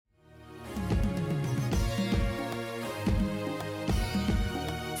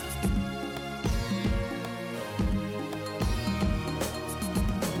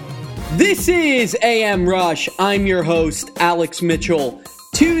This is amRUSH. I'm your host, Alex Mitchell.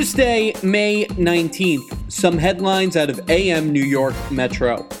 Tuesday, May 19th. Some headlines out of AM New York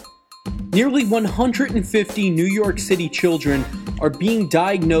Metro. Nearly 150 New York City children are being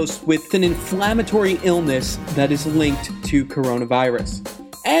diagnosed with an inflammatory illness that is linked to coronavirus.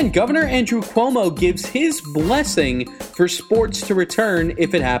 And Governor Andrew Cuomo gives his blessing for sports to return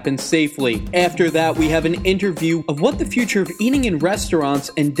if it happens safely. After that, we have an interview of what the future of eating in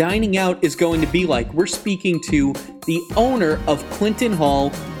restaurants and dining out is going to be like. We're speaking to the owner of Clinton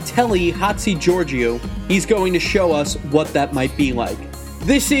Hall, Telly Hatzigeorgiou. He's going to show us what that might be like.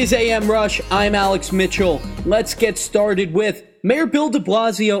 This is amRUSH. I'm Alex Mitchell. Let's get started with Mayor Bill de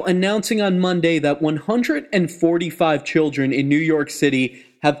Blasio announcing on Monday that 145 children in New York City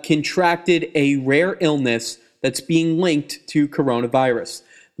have contracted a rare illness that's being linked to coronavirus.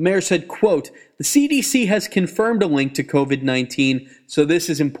 The mayor said, quote, "The CDC has confirmed a link to COVID-19, so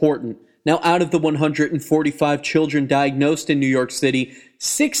this is important." Now, out of the 145 children diagnosed in New York City,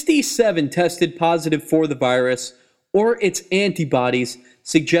 67 tested positive for the virus or its antibodies,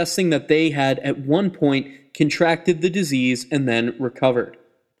 suggesting that they had at one point contracted the disease and then recovered.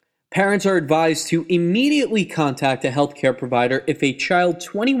 Parents are advised to immediately contact a healthcare provider if a child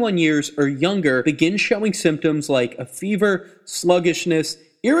 21 years or younger begins showing symptoms like a fever, sluggishness,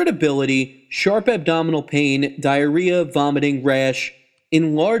 irritability, sharp abdominal pain, diarrhea, vomiting, rash,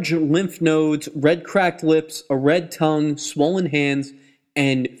 enlarged lymph nodes, red cracked lips, a red tongue, swollen hands,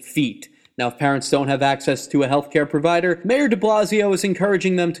 and feet. Now, if parents don't have access to a healthcare provider, Mayor de Blasio is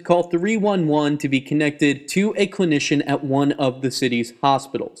encouraging them to call 311 to be connected to a clinician at one of the city's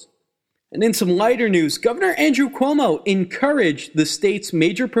hospitals. And in some lighter news, Governor Andrew Cuomo encouraged the state's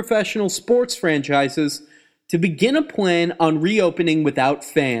major professional sports franchises to begin a plan on reopening without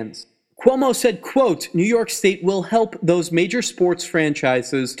fans. Cuomo said, quote, "New York State will help those major sports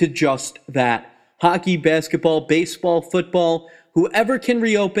franchises to just that. Hockey, basketball, baseball, football, whoever can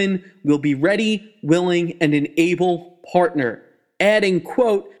reopen will be ready, willing, and an able partner." Adding,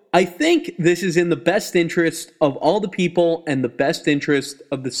 quote, "I think this is in the best interest of all the people and the best interest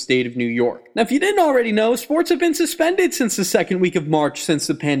of the state of New York." Now, if you didn't already know, sports have been suspended since the second week of March since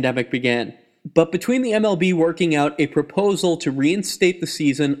the pandemic began. But between the MLB working out a proposal to reinstate the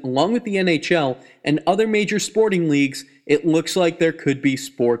season along with the NHL and other major sporting leagues, it looks like there could be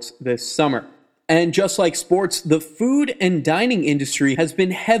sports this summer. And just like sports, the food and dining industry has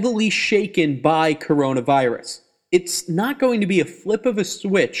been heavily shaken by coronavirus. It's not going to be a flip of a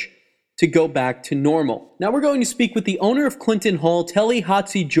switch to go back to normal. Now we're going to speak with the owner of Clinton Hall, Telly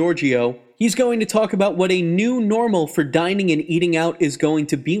Hatzigeorgiou. He's going to talk about what a new normal for dining and eating out is going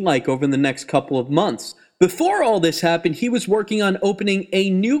to be like over the next couple of months. Before all this happened, he was working on opening a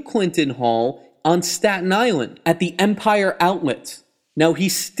new Clinton Hall on Staten Island at the Empire Outlets. Now,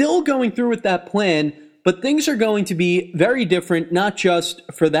 he's still going through with that plan, but things are going to be very different, not just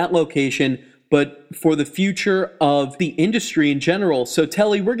for that location, but for the future of the industry in general. So,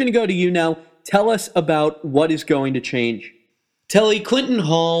 Telly, we're going to go to you now. Tell us about what is going to change. Telly, Clinton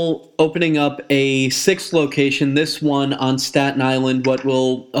Hall opening up a sixth location, this one on Staten Island, what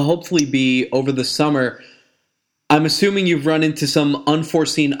will hopefully be over the summer. I'm assuming you've run into some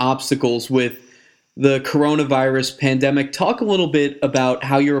unforeseen obstacles with the coronavirus pandemic. Talk a little bit about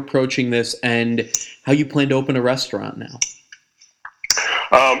how you're approaching this and how you plan to open a restaurant now.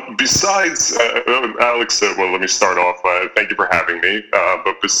 Besides, Alex, well, let me start off. Thank you for having me.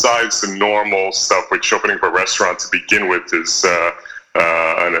 But besides the normal stuff, which opening up a restaurant to begin with is a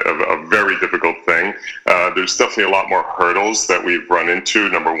very difficult thing, there's definitely a lot more hurdles that we've run into.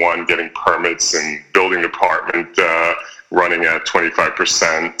 Number one, getting permits and building department running at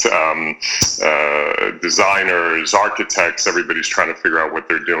 25%. Designers, architects, everybody's trying to figure out what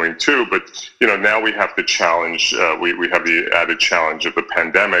they're doing too. But, now we have the challenge, we have the added challenge of the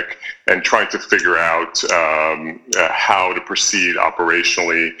pandemic and trying to figure out how to proceed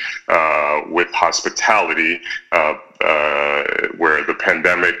operationally with hospitality, where the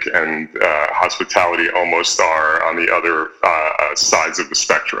pandemic and hospitality almost are on the other sides of the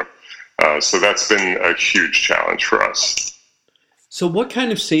spectrum. So that's been a huge challenge for us. So what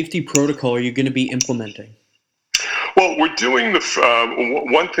kind of safety protocol are you going to be implementing? Well, we're doing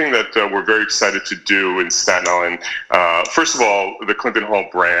one thing that we're very excited to do in Staten Island. First of all, the Clinton Hall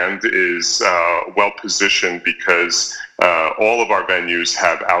brand is well positioned because all of our venues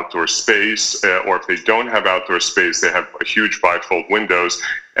have outdoor space, or if they don't have outdoor space, they have huge bifold windows,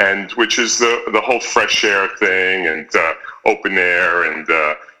 and which is the whole fresh air thing and open air and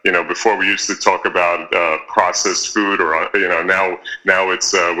before we used to talk about processed food, or now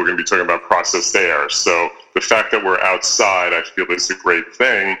it's we're going to be talking about processed air. So the fact that we're outside, I feel, is a great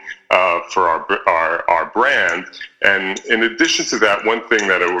thing for our brand. And in addition to that, one thing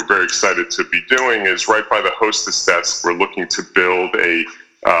that we're very excited to be doing is right by the hostess desk, we're looking to build a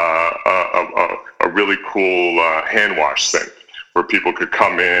really cool hand wash sink where people could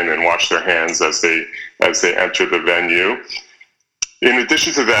come in and wash their hands as they enter the venue. In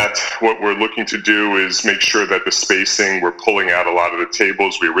addition to that, what we're looking to do is make sure that the spacing, we're pulling out a lot of the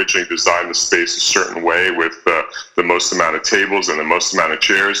tables. We originally designed the space a certain way with the most amount of tables and the most amount of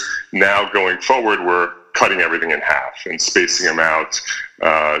chairs. Now going forward, we're cutting everything in half and spacing them out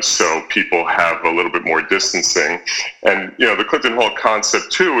so people have a little bit more distancing. And, the Clinton Hall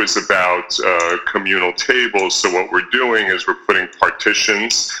concept, too, is about communal tables. So what we're doing is we're putting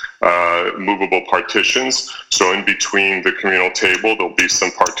partitions, movable partitions. So in between the communal table, there'll be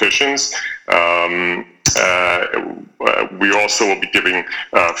some partitions. We also will be giving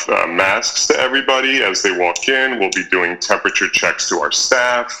masks to everybody as they walk in. We'll be doing temperature checks to our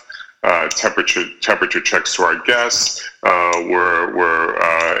staff. Temperature checks to our guests. We're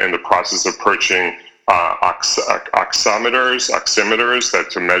in the process of purchasing oximeters that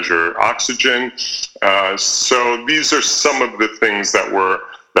to measure oxygen. So these are some of the things that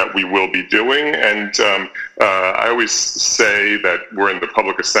we will be doing. And I always say that we're in the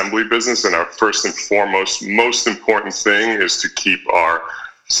public assembly business, and our first and foremost, most important thing is to keep our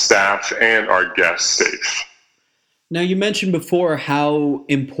staff and our guests safe. Now, you mentioned before how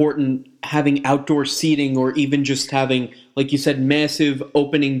important having outdoor seating, or even just having, like you said, massive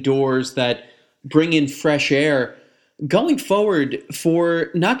opening doors that bring in fresh air. Going forward,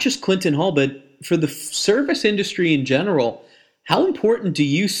 for not just Clinton Hall, but for the service industry in general, how important do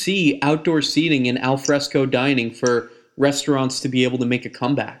you see outdoor seating and alfresco dining for restaurants to be able to make a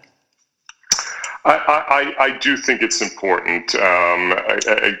comeback? I do think it's important.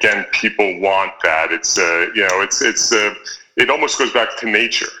 Again, people want that. It almost goes back to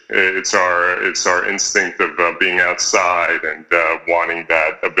nature. It's our instinct of being outside and wanting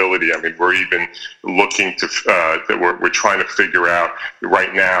that ability. I mean, we're even looking to we're trying to figure out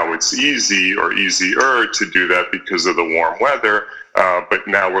right now. It's easy or easier to do that because of the warm weather. But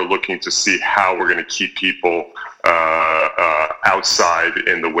now we're looking to see how we're going to keep people outside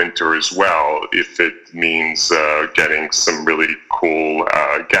in the winter as well, if it means getting some really cool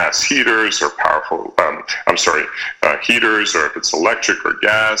gas heaters or powerful, heaters, or if it's electric or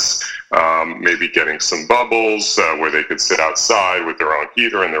gas, maybe getting some bubbles where they could sit outside with their own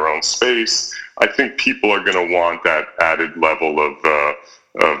heater in their own space. I think people are going to want that added level of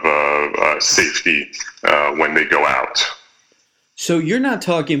safety when they go out. So you're not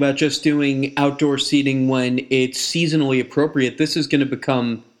talking about just doing outdoor seating when it's seasonally appropriate. This is going to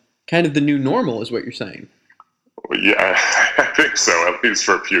become kind of the new normal, is what you're saying. Yeah, I think so, at least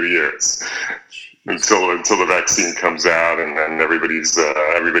for a few years, until the vaccine comes out and then everybody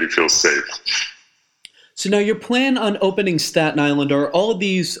feels safe. So now your plan on opening Staten Island, are all of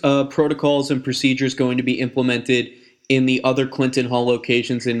these protocols and procedures going to be implemented in the other Clinton Hall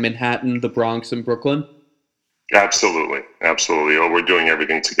locations in Manhattan, the Bronx, and Brooklyn? Absolutely. Oh, we're doing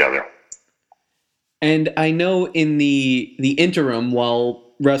everything together. And I know in the interim, while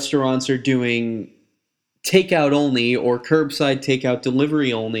restaurants are doing takeout only or curbside takeout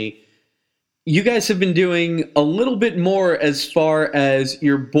delivery only, you guys have been doing a little bit more as far as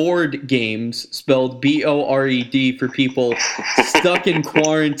your board games, spelled BORED, for people stuck in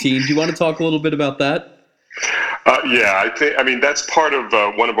quarantine. Do you want to talk a little bit about that? I mean, that's part of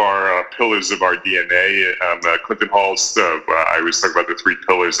one of our pillars of our DNA. Clinton Hall's, I always talk about the three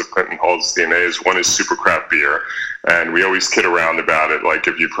pillars of Clinton Hall's DNA. One is super craft beer, and we always kid around about it. Like,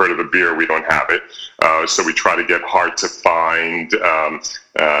 if you've heard of a beer, we don't have it. So we try to get hard to find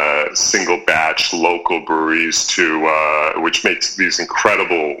single batch local breweries which makes these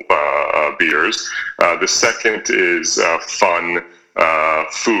incredible beers. The second is fun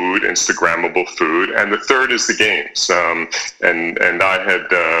food, Instagrammable food, and the third is the games. And I had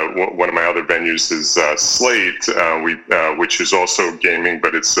one of my other venues is Slate, which is also gaming,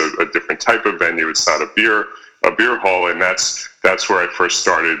 but it's a different type of venue. It's not a beer hall, and that's where I first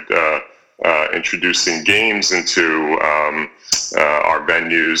started introducing games into our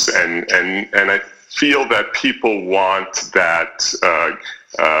venues, and I feel that people want that.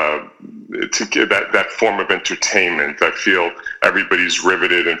 To give that form of entertainment. I feel everybody's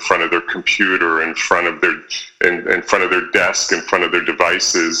riveted in front of their computer, in front of their desk, in front of their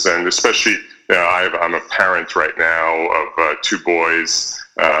devices, and especially I'm a parent right now of two boys,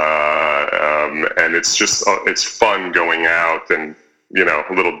 and it's fun going out and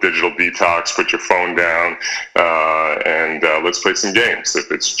a little digital detox, put your phone down, and let's play some games.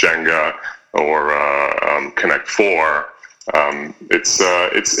 If it's Jenga or Connect Four,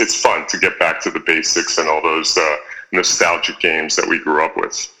 it's fun to get back to the basics and all those nostalgic games that we grew up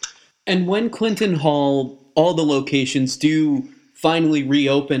with. And when Clinton Hall, all the locations do finally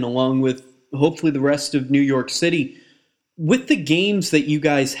reopen, along with hopefully the rest of New York City, with the games that you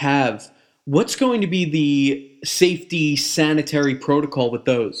guys have, what's going to be the safety sanitary protocol with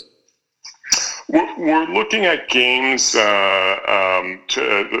those? We're looking at games that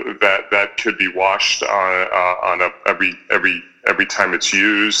could be washed on every time it's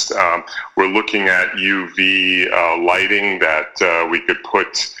used. We're looking at UV lighting that we could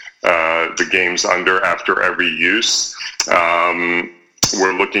put the games under after every use.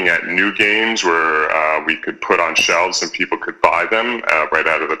 We're looking at new games where we could put on shelves and people could buy them right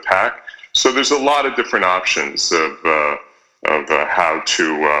out of the pack. So there's a lot of different options of how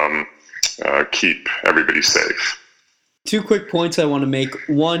to keep everybody safe. Two quick points I want to make.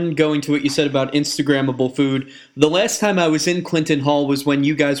 One, going to what you said about Instagrammable food. The last time I was in Clinton Hall was when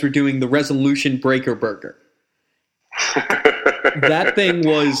you guys were doing the Resolution Breaker Burger. That thing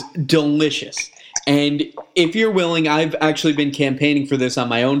was delicious. And if you're willing, I've actually been campaigning for this on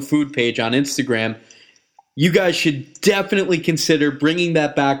my own food page on Instagram. You guys should definitely consider bringing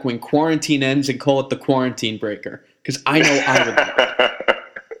that back when quarantine ends and call it the Quarantine Breaker. Because I know I would love it.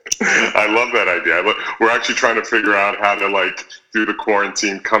 I love that idea. We're actually trying to figure out how to do the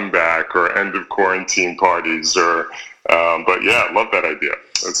quarantine comeback or end of quarantine parties. But yeah, I love that idea.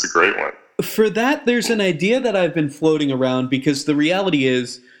 That's a great one. For that, there's an idea that I've been floating around because the reality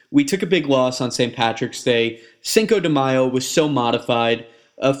is we took a big loss on St. Patrick's Day. Cinco de Mayo was so modified.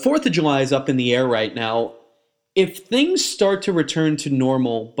 4th of July is up in the air right now. If things start to return to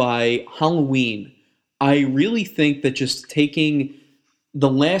normal by Halloween, I really think that just taking the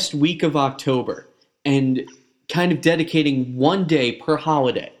last week of October and kind of dedicating one day per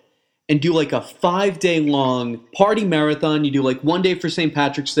holiday and do like a 5-day long party marathon. You do like one day for St.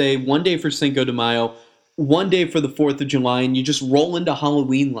 Patrick's Day, one day for Cinco de Mayo, one day for the 4th of July, and you just roll into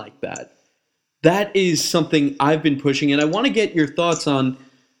Halloween like that. That is something I've been pushing, and I want to get your thoughts on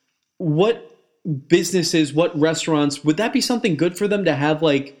what businesses, what restaurants, would that be something good for them to have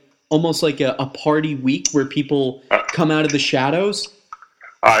almost like a party week where people come out of the shadows?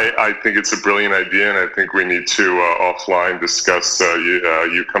 I think it's a brilliant idea, and I think we need to offline discuss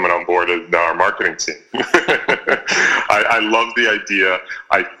you coming on board in our marketing team. I love the idea.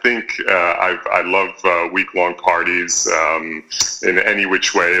 I think I love week-long parties in any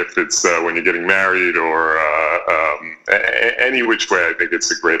which way. If it's when you're getting married or any which way, I think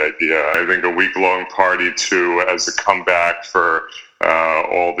it's a great idea. I think a week-long party too, as a comeback for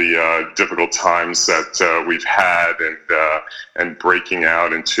all the difficult times that we've had, and breaking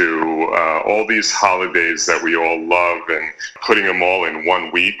out into all these holidays that we all love and putting them all in one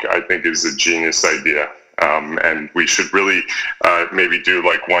week, I think is a genius idea. And we should really maybe do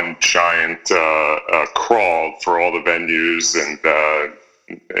like one giant crawl for all the venues and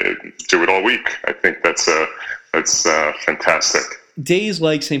do it all week. I think that's fantastic. Days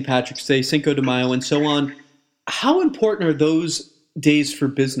like St. Patrick's Day, Cinco de Mayo, and so on, how important are those days for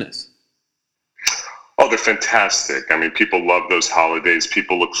business? Oh, they're fantastic. I mean, people love those holidays.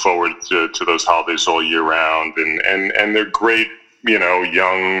 People look forward to those holidays all year round, and they're great,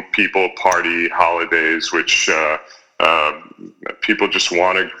 young people party holidays, which people just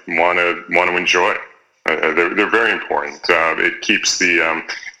want to enjoy. They're very important. It keeps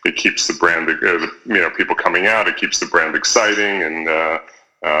the brand, people coming out. It keeps the brand exciting, and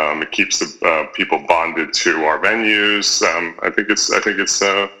it keeps the people bonded to our venues. I think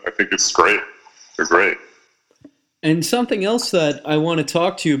it's great. They're great. And something else that I want to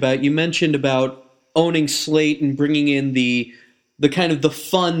talk to you about, you mentioned about owning Slate and bringing in the kind of the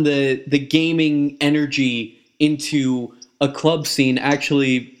fun, the gaming energy into a club scene.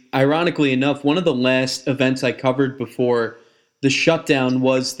 Actually, ironically enough, one of the last events I covered before the shutdown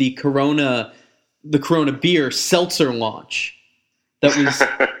was the Corona beer seltzer launch that was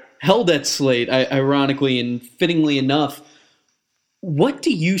held at Slate, ironically and fittingly enough. What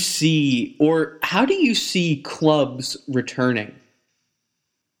do you see, or how do you see clubs returning?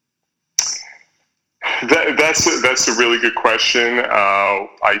 That's a really good question.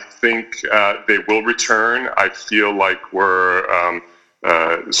 I think they will return. I feel like we're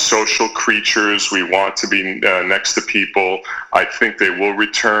social creatures. We want to be next to people. I think they will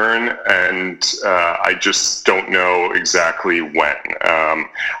return, and I just don't know exactly when.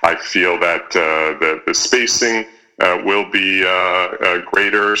 I feel that the spacing will be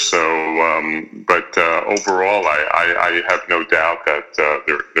greater. So, but overall, I have no doubt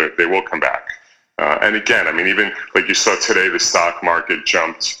that they will come back. And again, I mean, even like you saw today, the stock market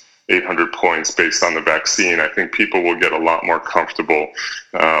jumped 800 points based on the vaccine. I think people will get a lot more comfortable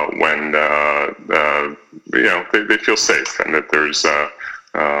when they feel safe, and that there's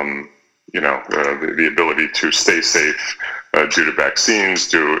the ability to stay safe due to vaccines,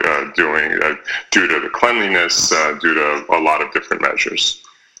 due to the cleanliness, due to a lot of different measures.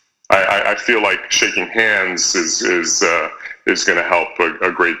 I feel like shaking hands is going to help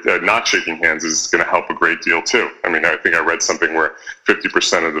a great. Not shaking hands is going to help a great deal too. I mean, I think I read something where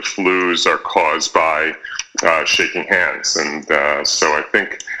 50% of the flus are caused by shaking hands, and so I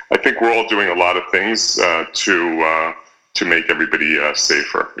think we're all doing a lot of things to make everybody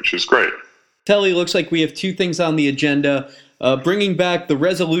safer, which is great. Telly, looks like we have two things on the agenda. Bringing back the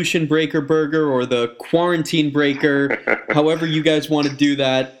resolution breaker burger or the quarantine breaker, however you guys want to do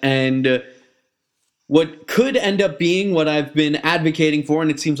that, and what could end up being what I've been advocating for, and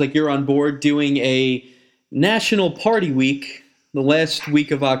it seems like you're on board, doing a national party week, the last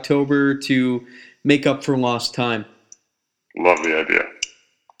week of October, to make up for lost time. Love the idea.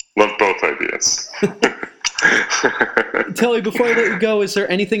 Love both ideas. Telly, before I let you go, is there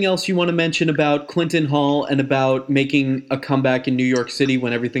anything else you want to mention about Clinton Hall and about making a comeback in New York City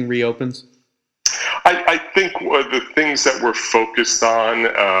when everything reopens? I think the things that we're focused on,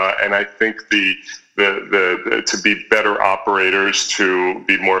 and I think the to be better operators, to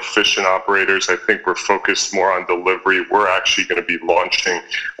be more efficient operators, I think we're focused more on delivery. We're actually going to be launching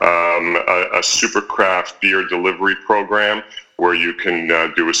a super craft beer delivery program where you can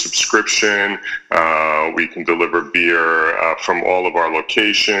do a subscription. We can deliver beer from all of our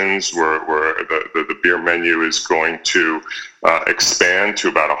locations, where the beer menu is going to expand to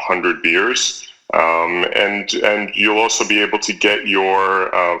about 100 beers. And you'll also be able to get your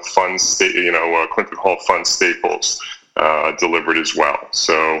Clinton Hall Fun staples delivered as well.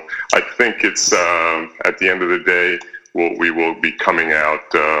 So I think it's at the end of the day, we will be coming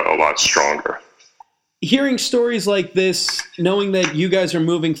out a lot stronger. Hearing stories like this, knowing that you guys are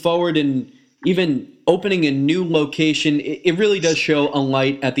moving forward and even opening a new location, it really does show a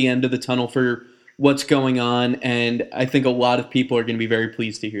light at the end of the tunnel for what's going on, and I think a lot of people are going to be very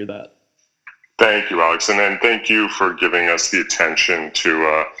pleased to hear that. Thank you, Alex, and then thank you for giving us the attention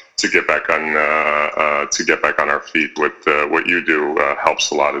to get back on our feet. With what you do helps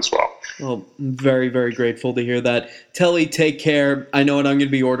a lot as well. Well, I'm very, very grateful to hear that. Telly, take care. I know what I'm going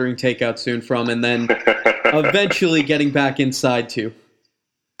to be ordering takeout soon from, and then eventually getting back inside too.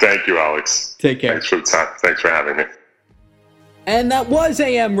 Thank you, Alex. Take care. Thanks for the time. Thanks for having me. And that was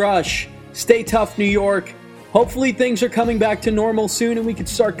amRUSH. Stay tough, New York. Hopefully things are coming back to normal soon and we can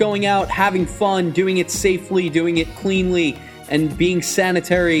start going out, having fun, doing it safely, doing it cleanly, and being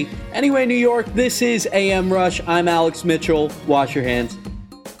sanitary. Anyway, New York, this is amRUSH. I'm Alex Mitchell. Wash your hands.